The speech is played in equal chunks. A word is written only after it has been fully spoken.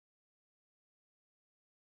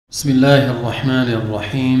بسم الله الرحمن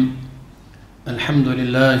الرحيم الحمد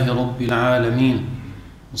لله رب العالمين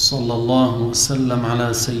وصلى الله وسلم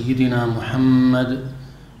على سيدنا محمد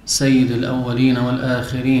سيد الأولين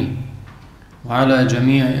والآخرين وعلى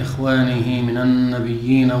جميع إخوانه من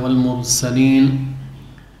النبيين والمرسلين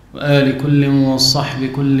وآل كل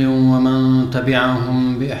وصحب كل ومن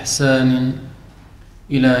تبعهم بإحسان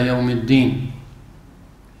إلى يوم الدين.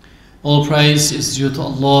 All praise is due to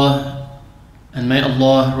Allah, and may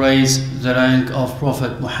Allah raise the rank of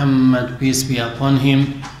Prophet Muhammad, peace be upon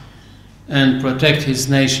him, and protect his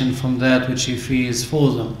nation from that which he fears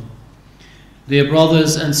for them. Dear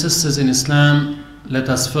brothers and sisters in Islam, let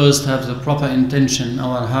us first have the proper intention in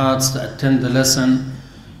our hearts to attend the lesson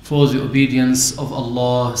for the obedience of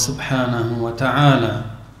Allah subhanahu wa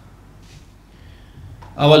ta'ala.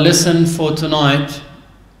 Our lesson for tonight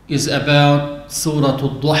is about Surah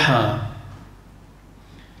Ad-DuHah.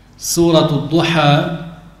 Surah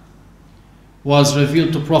Ad-DuHah was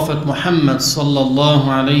revealed to Prophet Muhammad sallallahu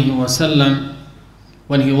alayhi wasallam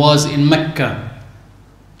when he was in Mecca,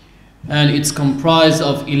 and it's comprised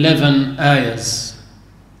of 11 ayahs.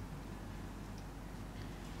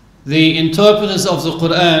 The interpreters of the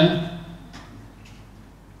Quran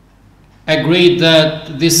agreed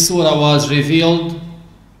that this surah was revealed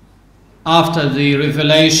after the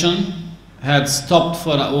revelation had stopped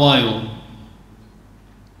for a while.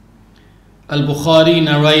 Al-Bukhari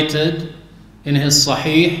narrated in his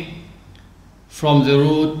Sahih from the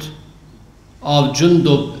root of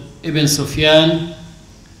Jundub ibn Sufyan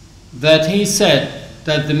that he said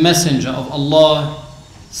that the Messenger of Allah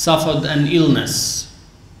suffered an illness.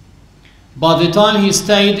 By the time he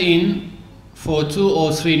stayed in for 2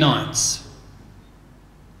 or 3 nights,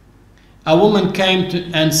 a woman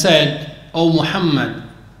came and said, "O Muhammad,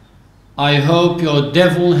 I hope your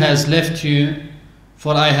devil has left you,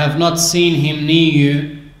 for I have not seen him near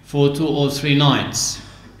you for 2 or 3 nights."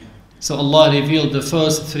 So Allah revealed the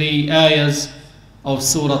first 3 ayahs of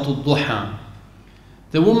Surah Ad-DuHah.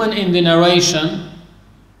 The woman in the narration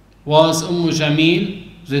was Jamil,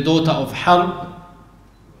 the daughter of Harb,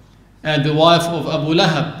 and the wife of Abu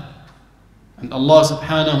Lahab. And Allah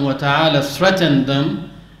subhanahu wa ta'ala threatened them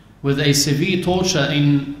with a severe torture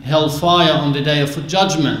in hellfire on the day of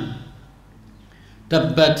judgment.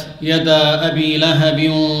 تبت يدا أبي لهب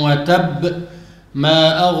وتب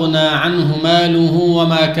ما أغنى عنه ماله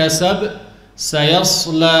وما كسب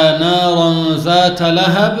سيصلى نارا ذات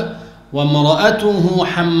لهب وامرأته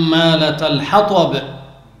حمالة الحطب.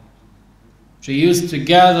 She used to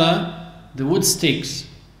gather the wood sticks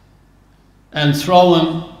and throw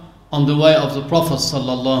them on the way of the Prophet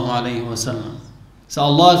sallallahu alaihi wasallam. So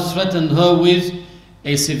Allah threatened her with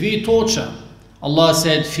a severe torture. Allah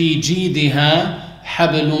said, في جيدها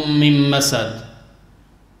حبل من مسد.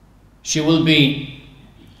 She will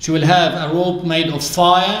have a rope made of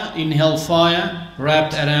fire in hellfire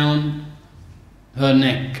wrapped around her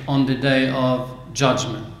neck on the day of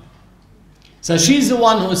judgment. So she's the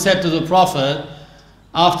one who said to the Prophet,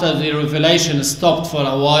 after the revelation stopped for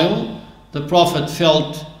a while, the Prophet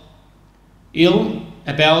felt ill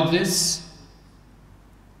about this.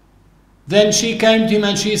 Then she came to him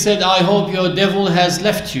and she said, "I hope your devil has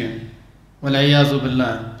left you." وَالْعِيَاذُ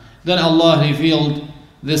بِاللَّهِ. Then Allah revealed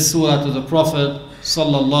this surah to the Prophet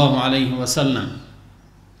sallallahu alayhi wasallam.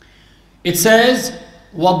 It says,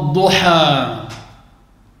 وَالضُّحَى.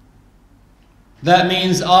 That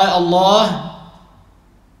means I, Allah,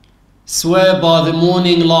 swear by the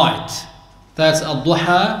morning light. That's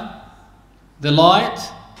Ad-DuHah, the light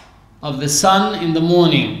of the sun in the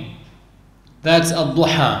morning. That's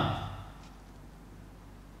Ad-DuHah.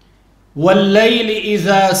 وَاللَّيْلِ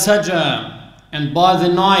إِذَا سَجَى. And by the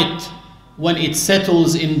night when it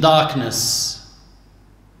settles in darkness.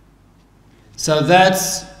 So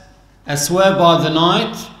that's a swear by the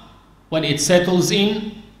night when it settles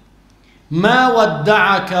in. مَا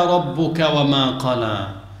وَدَّعَكَ رَبُّكَ وَمَا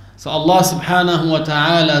قَلَى. So Allah subhanahu wa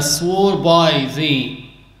ta'ala swore by the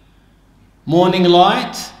morning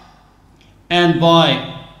light and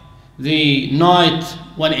by the night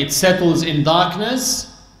when it settles in darkness,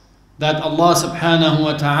 that Allah subhanahu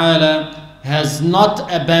wa ta'ala has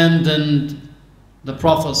not abandoned the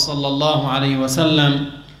Prophet sallallahu alayhi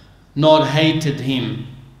wasallam nor hated him.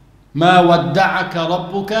 مَا وَدَّعَكَ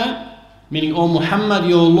رَبُّكَ, meaning, O Muhammad,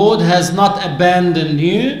 your Lord has not abandoned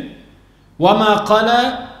you. وَمَا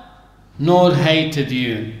قَلَى, nor hated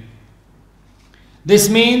you. This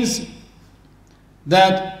means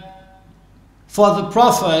that for the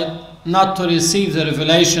Prophet not to receive the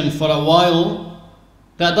revelation for a while,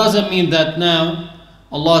 that doesn't mean that now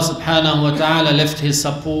Allah subhanahu wa ta'ala left his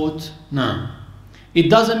support. No. It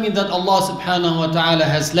doesn't mean that Allah subhanahu wa ta'ala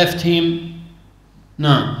has left him.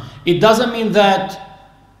 No. It doesn't mean that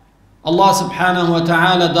Allah subhanahu wa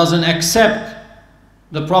ta'ala doesn't accept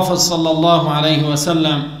the Prophet sallallahu alayhi wa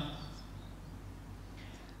sallam.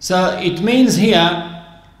 So it means here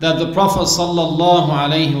that the Prophet sallallahu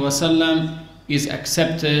alayhi wa sallam is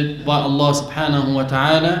accepted by Allah subhanahu wa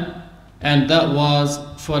ta'ala, and that was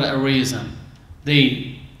for a reason.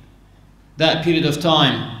 That period of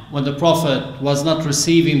time when the Prophet was not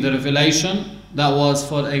receiving the revelation, that was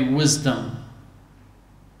for a wisdom.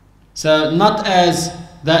 So not as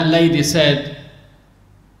that lady said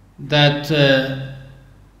that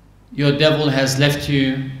your devil has left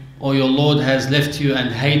you, or your Lord has left you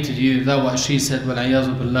and hated you. That's what she said,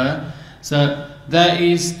 وَالْعِيَاذُ بِاللَّهِ. So that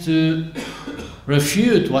is to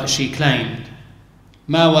refute what she claimed.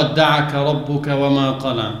 مَا وَدَّعَكَ رَبُّكَ وَمَا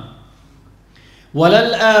قَلَى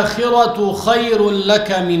وَلَلْآخِرَةُ خَيْرٌ لَكَ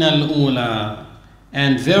مِنَ الْأُولَى.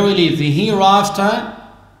 And verily the hereafter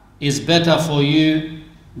is better for you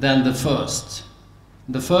than the first.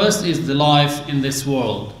 The first is the life in this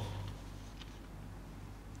world.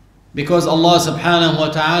 Because Allah subhanahu wa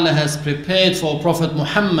ta'ala has prepared for Prophet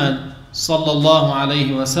Muhammad sallallahu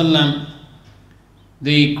alayhi wa sallam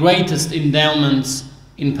the greatest endowments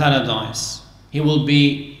in paradise. He will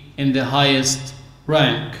be in the highest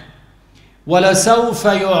rank.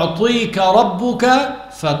 وَلَسَوْفَ يُعْطِيكَ رَبُّكَ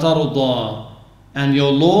فَتَرْضَى. And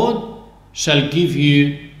your Lord shall give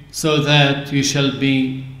you so that you shall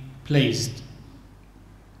be pleased.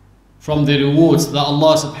 From the rewards that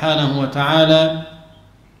Allah subhanahu wa ta'ala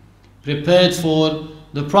prepared for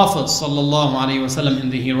the Prophet sallallahu alaihi wasallam in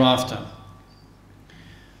the hereafter.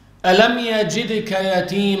 أَلَمْ يَجِدْكَ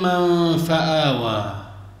يَتِيمًا فَآوَى.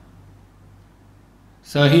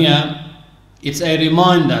 So here it's a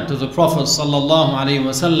reminder to the Prophet sallallahu alaihi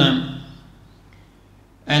wasallam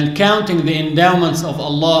and counting the endowments of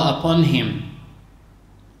Allah upon him,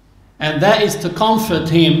 and that is to comfort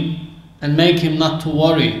him and make him not to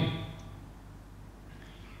worry.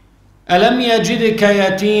 أَلَمْ يَجِدْكَ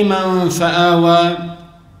يَتِيمًا فَآوَى.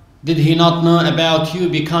 Did he not know about you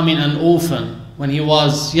becoming an orphan when he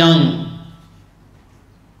was young,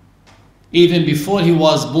 even before he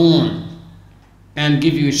was born, and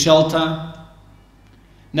give you shelter?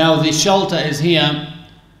 Now the shelter is here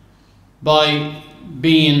by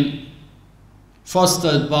being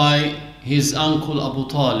fostered by his uncle Abu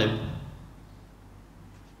Talib.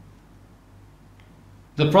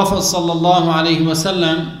 The Prophet sallallahu alaihi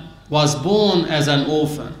wasallam was born as an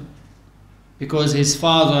orphan because his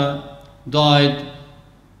father died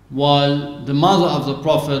while the mother of the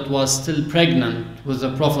Prophet was still pregnant with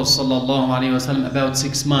the Prophet sallallahu alaihi wasallam, about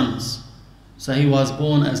 6 months. So he was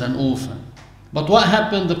born as an orphan. But what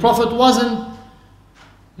happened? The Prophet wasn't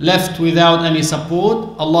left without any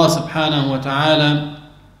support. Allah subhanahu wa ta'ala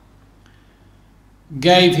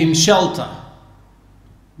gave him shelter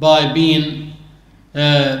by being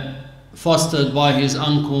fostered by his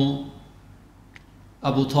uncle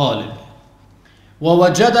Abu Talib.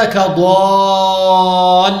 وَوَجَدَكَ ضَالًّا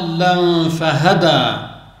فَهَدَى.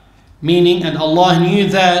 Meaning, and Allah knew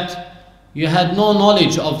that you had no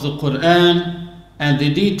knowledge of the Quran and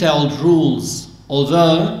the detailed rules,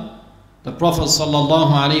 although the Prophet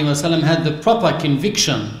sallallahu alaihi wasallam had the proper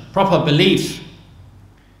conviction, proper belief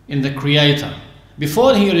in the Creator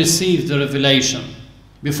before he received the revelation.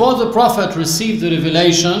 Before the Prophet received the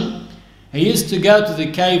revelation, he used to go to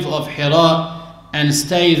the cave of Hira and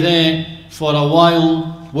stay there for a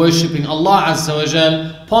while, worshipping Allah Azza wa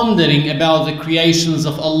Jal, pondering about the creations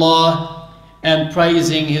of Allah and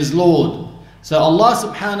praising his Lord. So Allah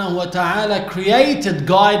subhanahu wa ta'ala created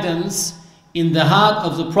guidance in the heart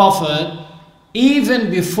of the Prophet even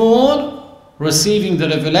before receiving the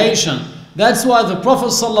revelation. That's why the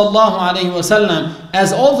Prophet sallallahu alaihi wasallam,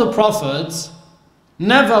 as all the prophets,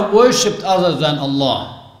 never worshipped other than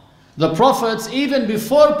Allah. The prophets, even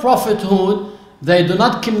before prophethood, they do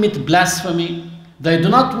not commit blasphemy. They do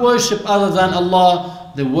not worship other than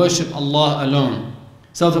Allah. They worship Allah alone.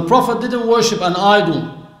 So the Prophet didn't worship an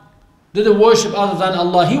idol, didn't worship other than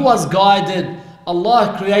Allah. He was guided.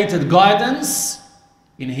 Allah created guidance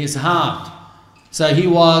in his heart. So he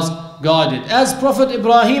was guided. As Prophet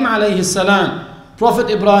Ibrahim alayhi salam, Prophet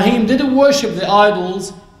Ibrahim didn't worship the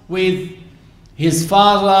idols with his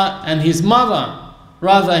father and his mother.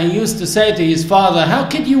 Rather, he used to say to his father, how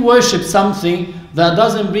could you worship something that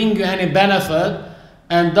doesn't bring you any benefit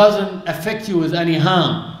and doesn't affect you with any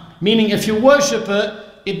harm? Meaning, if you worship it,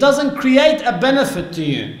 it doesn't create a benefit to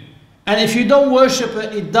you. And if you don't worship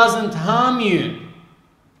it, it doesn't harm you.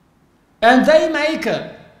 And they make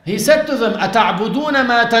it. He said to them, أَتَعْبُدُونَ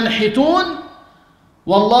مَا تَنْحِتُونَ.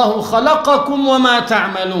 وَاللَّهُ خَلَقَكُمْ وَمَا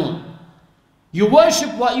تَعْمَلُونَ. You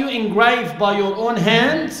worship what you engrave by your own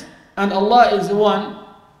hands, and Allah is the one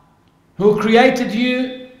who created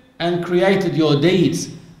you and created your deeds.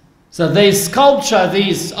 So they sculpture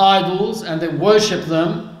these idols and they worship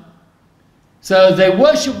them. So they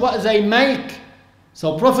worship what they make.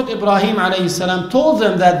 So Prophet Ibrahim alayhi salam told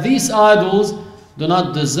them that these idols do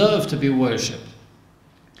not deserve to be worshipped.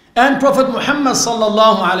 And Prophet Muhammad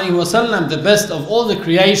sallallahu alayhi wasallam, the best of all the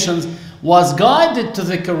creations, was guided to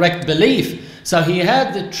the correct belief. So he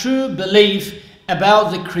had the true belief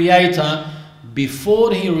about the Creator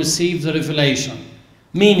before he received the revelation.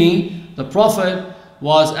 Meaning, the Prophet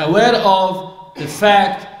was aware of the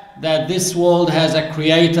fact that this world has a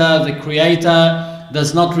Creator, the Creator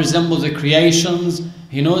does not resemble the creations.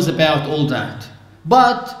 He knows about all that.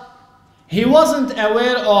 But he wasn't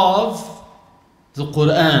aware of the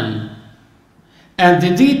Quran and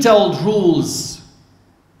the detailed rules.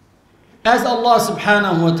 As Allah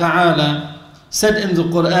subhanahu wa ta'ala said in the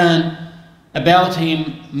Quran about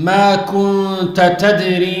him, مَا كُنْتَ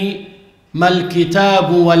تَدْرِي مَا الْكِتَابُ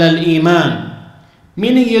وَلَا الْإِيمَانِ.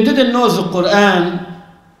 Meaning you didn't know the Quran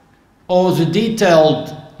or the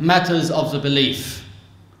detailed matters of the belief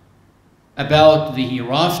about the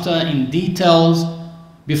hereafter in details.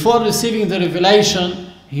 Before receiving the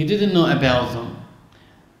revelation, he didn't know about them.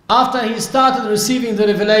 After he started receiving the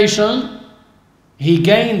revelation, he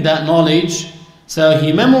gained that knowledge. So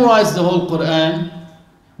he memorized the whole Quran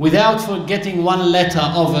without forgetting one letter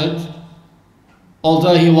of it.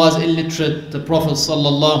 Although he was illiterate, the Prophet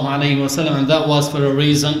sallallahu alaihi wasallam, and that was for a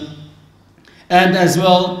reason. And as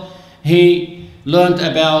well, he learned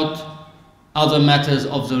about other matters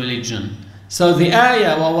of the religion. So the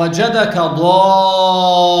ayah, وَوَجَدَكَ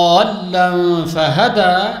ضَالًّا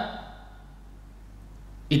فَهَدَى,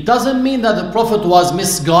 it doesn't mean that the Prophet was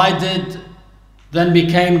misguided, then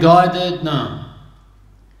became guided. No.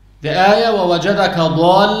 The ayah, وَوَجَدَكَ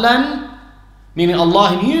ضَالًّا, meaning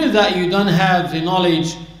Allah knew that you don't have the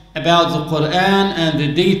knowledge about the Quran and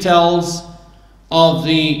the details of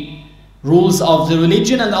the rules of the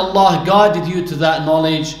religion, and Allah guided you to that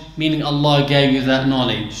knowledge, meaning Allah gave you that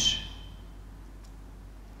knowledge.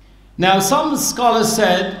 Now some scholars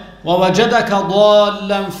said, وَوَجَدَكَ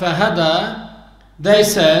ضَالًّا فَهَدَى. They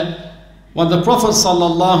said, when the Prophet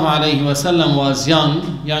sallallahu alaihi wasallam was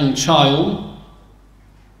young child,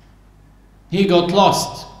 he got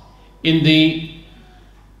lost in the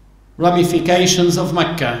ramifications of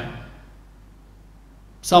Mecca.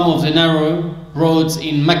 Some of the narrow roads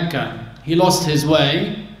in Mecca. He lost his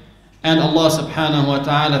way, and Allah subhanahu wa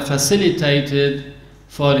ta'ala facilitated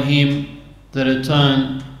for him the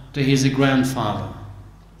return to his grandfather.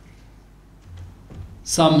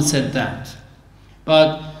 Some said that.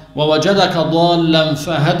 But وَوَجَدَكَ ضَالًّا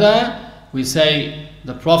فَهَدَى, we say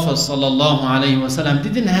the Prophet sallallahu alaihi wasallam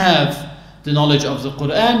didn't have the knowledge of the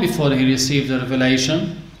Quran before he received the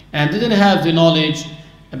revelation, and didn't have the knowledge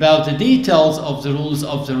about the details of the rules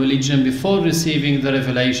of the religion before receiving the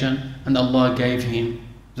revelation, and Allah gave him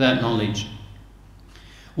that knowledge.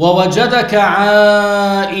 وَوَجَدَكَ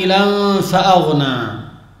عَائِلًا فَأَغْنَى,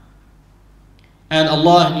 and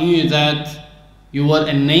Allah knew that you were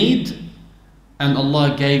in need, and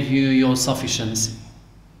Allah gave you your sufficiency.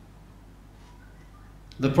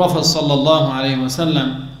 The Prophet sallallahu alaihi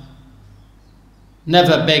wasallam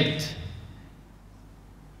never begged.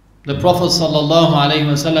 The Prophet sallallahu alaihi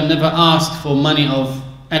wasallam never asked for money of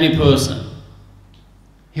any person.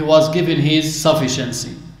 He was given his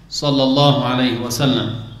sufficiency, sallallahu alaihi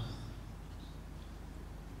wasallam.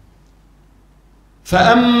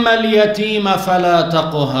 فَأَمَّا الْيَتِيمَ فَلَا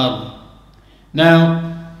تَقْهَرْ. Now,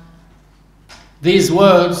 these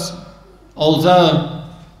words, although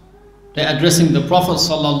they're addressing the Prophet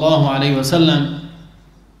sallallahu alaihi wasallam,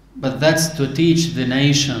 but that's to teach the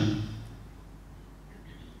nation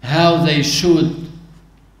how they should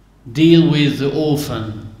deal with the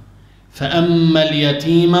orphan. فَأَمَّا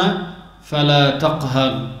الْيَتِيمَ فَلَا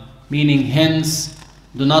تَقْهَرْ, meaning hence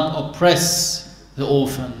do not oppress the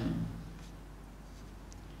orphan.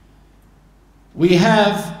 We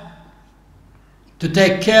have to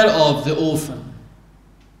take care of the orphan.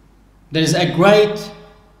 There is a great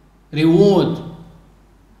reward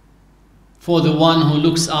for the one who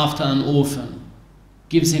looks after an orphan,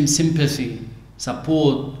 gives him sympathy,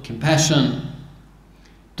 support, compassion,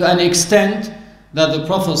 to an extent that the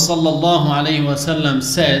Prophet sallallahu alaihi wasallam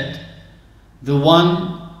said, the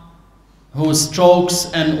one who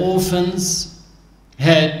strokes an orphan's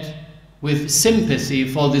head with sympathy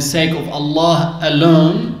for the sake of Allah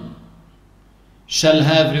alone shall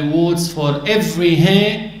have rewards for every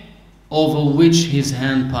hair over which his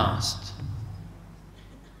hand passed.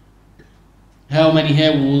 how many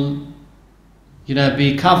hair will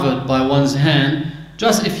be covered by one's hand.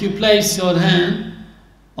 Just if you place your hand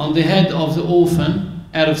on the head of the orphan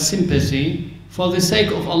out of sympathy for the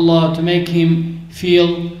sake of Allah, to make him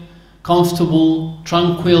feel comfortable,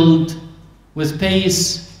 tranquil, with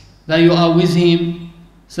peace that you are with him.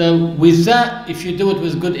 So with that, if you do it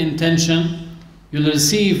with good intention, you'll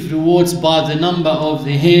receive rewards by the number of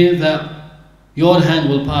the hair that your hand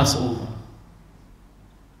will pass over.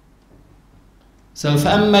 So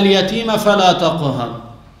فَأَمَّا الْيَتِيمَ فَلَا تَقْهَرْ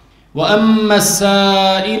وَأَمَّا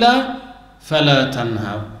السَّائِلَ فَلَا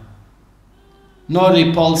تَنْهَرْ. Nor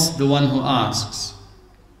repulse the one who asks.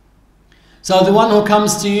 So the one who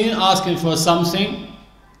comes to you asking for something,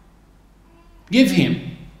 give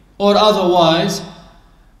him, or otherwise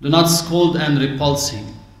do not scold and repulse him.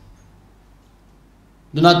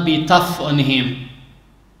 Do not be tough on him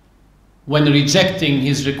when rejecting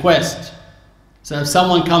his request. So if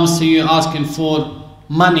someone comes to you asking for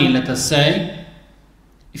money, let us say,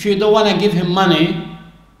 if you don't want to give him money,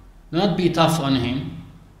 do not be tough on him.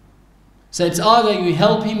 So it's either you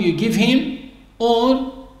help him, you give him,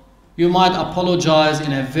 or you might apologize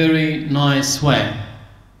in a very nice way.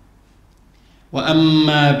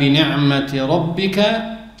 وَأَمَّا بِنِعْمَةِ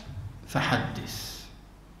رَبِّكَ فَحَدِّثْ.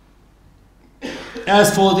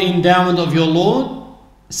 As for the endowment of your Lord,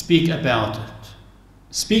 speak about it.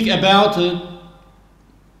 Speak about it.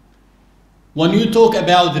 When you talk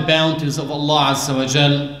about the bounties of Allah Azza wa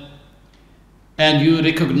Jal and you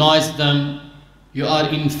recognize them, you are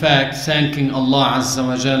in fact thanking Allah Azza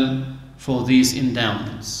wa Jal for these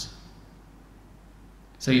endowments.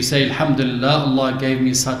 So you say, Alhamdulillah, Allah gave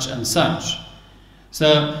me such and such.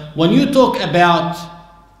 So when you talk about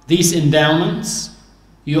these endowments,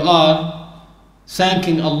 you are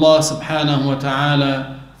thanking Allah subhanahu wa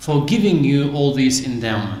ta'ala for giving you all these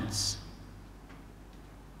endowments.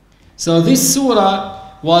 So this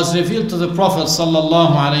surah was revealed to the Prophet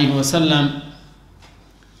sallallahu alaihi wasallam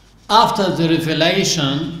after the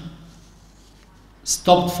revelation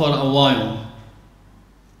stopped for a while.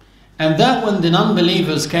 And that when the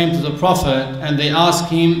non-believers came to the Prophet and they asked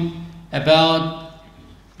him about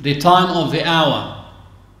the time of the hour,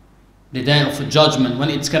 the day of judgment, when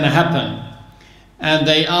it's going to happen, and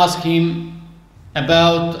they asked him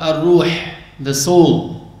about ar-ruh, the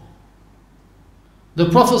soul, the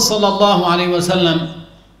Prophet ﷺ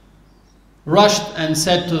rushed and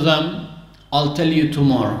said to them, I'll tell you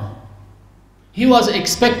tomorrow. He was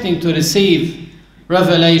expecting to receive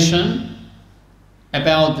revelation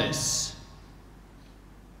about this.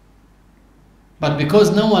 But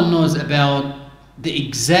because no one knows about the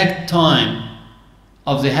exact time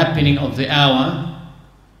of the happening of the hour,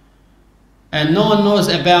 and no one knows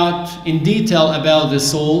in detail about the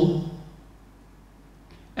soul,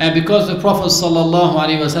 and because the Prophet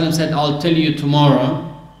ﷺ said, I'll tell you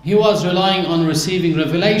tomorrow, he was relying on receiving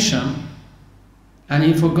revelation, and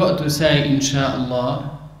he forgot to say,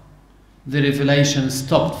 Insha'Allah. The revelation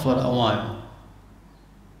stopped for a while,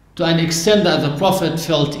 to an extent that the Prophet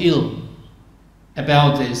felt ill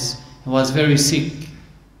about this. He was very sick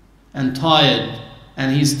and tired,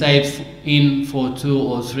 and he stayed in for 2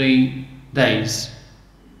 or 3 days.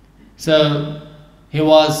 So he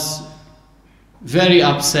was very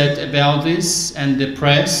upset about this and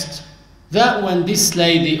depressed. That when this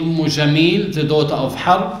lady Jamil, the daughter of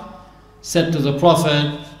Harb, said to the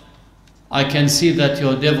Prophet, I can see that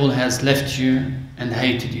your devil has left you and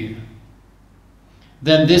hated you.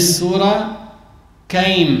 Then this surah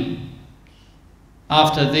came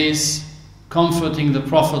after this, comforting the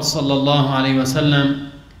Prophet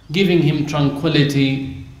ﷺ, giving him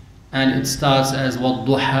tranquility, and it starts as وَالضُّحَى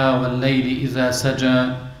وَاللَّيْلِ إِذَا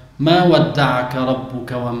سَجَى مَا وَدَّعَكَ رَبُّكَ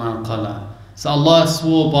وَمَا قَلَى. So Allah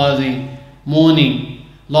swore by the morning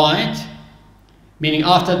light, meaning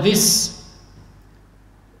after this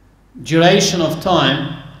duration of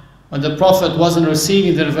time, when the Prophet wasn't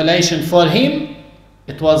receiving the revelation, for him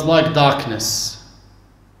it was like darkness.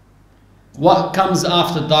 What comes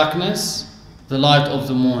after darkness? The light of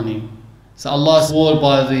the morning. So Allah swore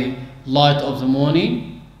by the light of the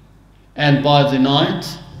morning and by the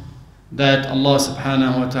night that Allah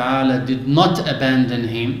subhanahu wa ta'ala did not abandon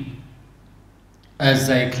him as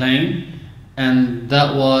they claim, and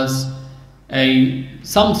that was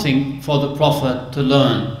something for the Prophet to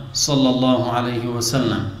learn sallallahu alayhi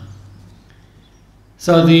wasallam.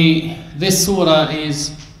 So this surah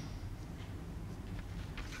is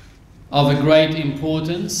of a great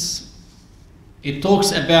importance. It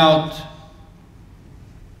talks about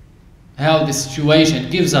how the situation,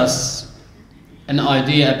 it gives us an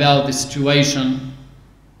idea about the situation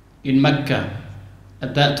in Mecca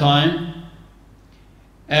at that time,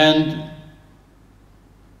 and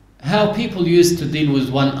how people used to deal with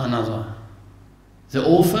one another. The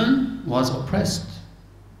orphan was oppressed.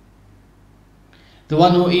 The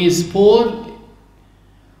one who is poor,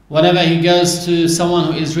 whenever he goes to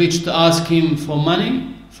someone who is rich to ask him for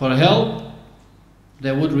money, for help,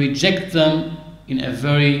 they would reject them in a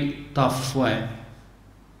very tough way.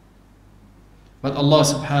 But Allah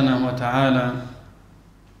subhanahu wa ta'ala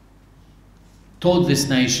taught this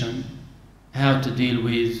nation how to deal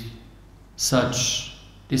with such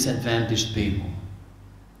disadvantaged people.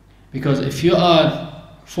 Because if you are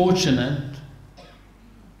fortunate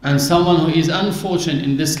and someone who is unfortunate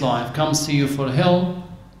in this life comes to you for help,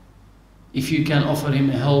 if you can offer him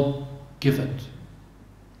help, give it.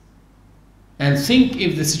 And think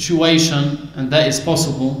if the situation, and that is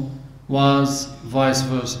possible, was vice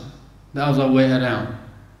versa, the other way around.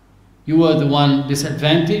 You were the one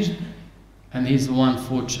disadvantaged and he's the one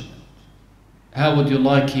fortunate. How would you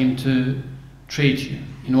like him to treat you?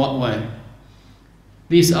 In what way?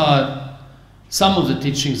 These are some of the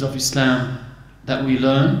teachings of Islam that we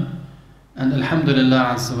learn, and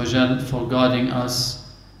Alhamdulillah Azza wa Jal for guiding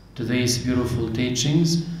us to these beautiful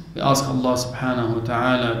teachings. We ask Allah subhanahu wa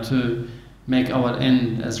ta'ala to make our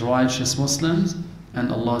end as righteous Muslims,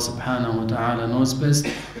 and Allah subhanahu wa ta'ala knows best.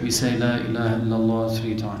 We say La ilaha illallah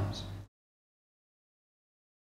 3 times.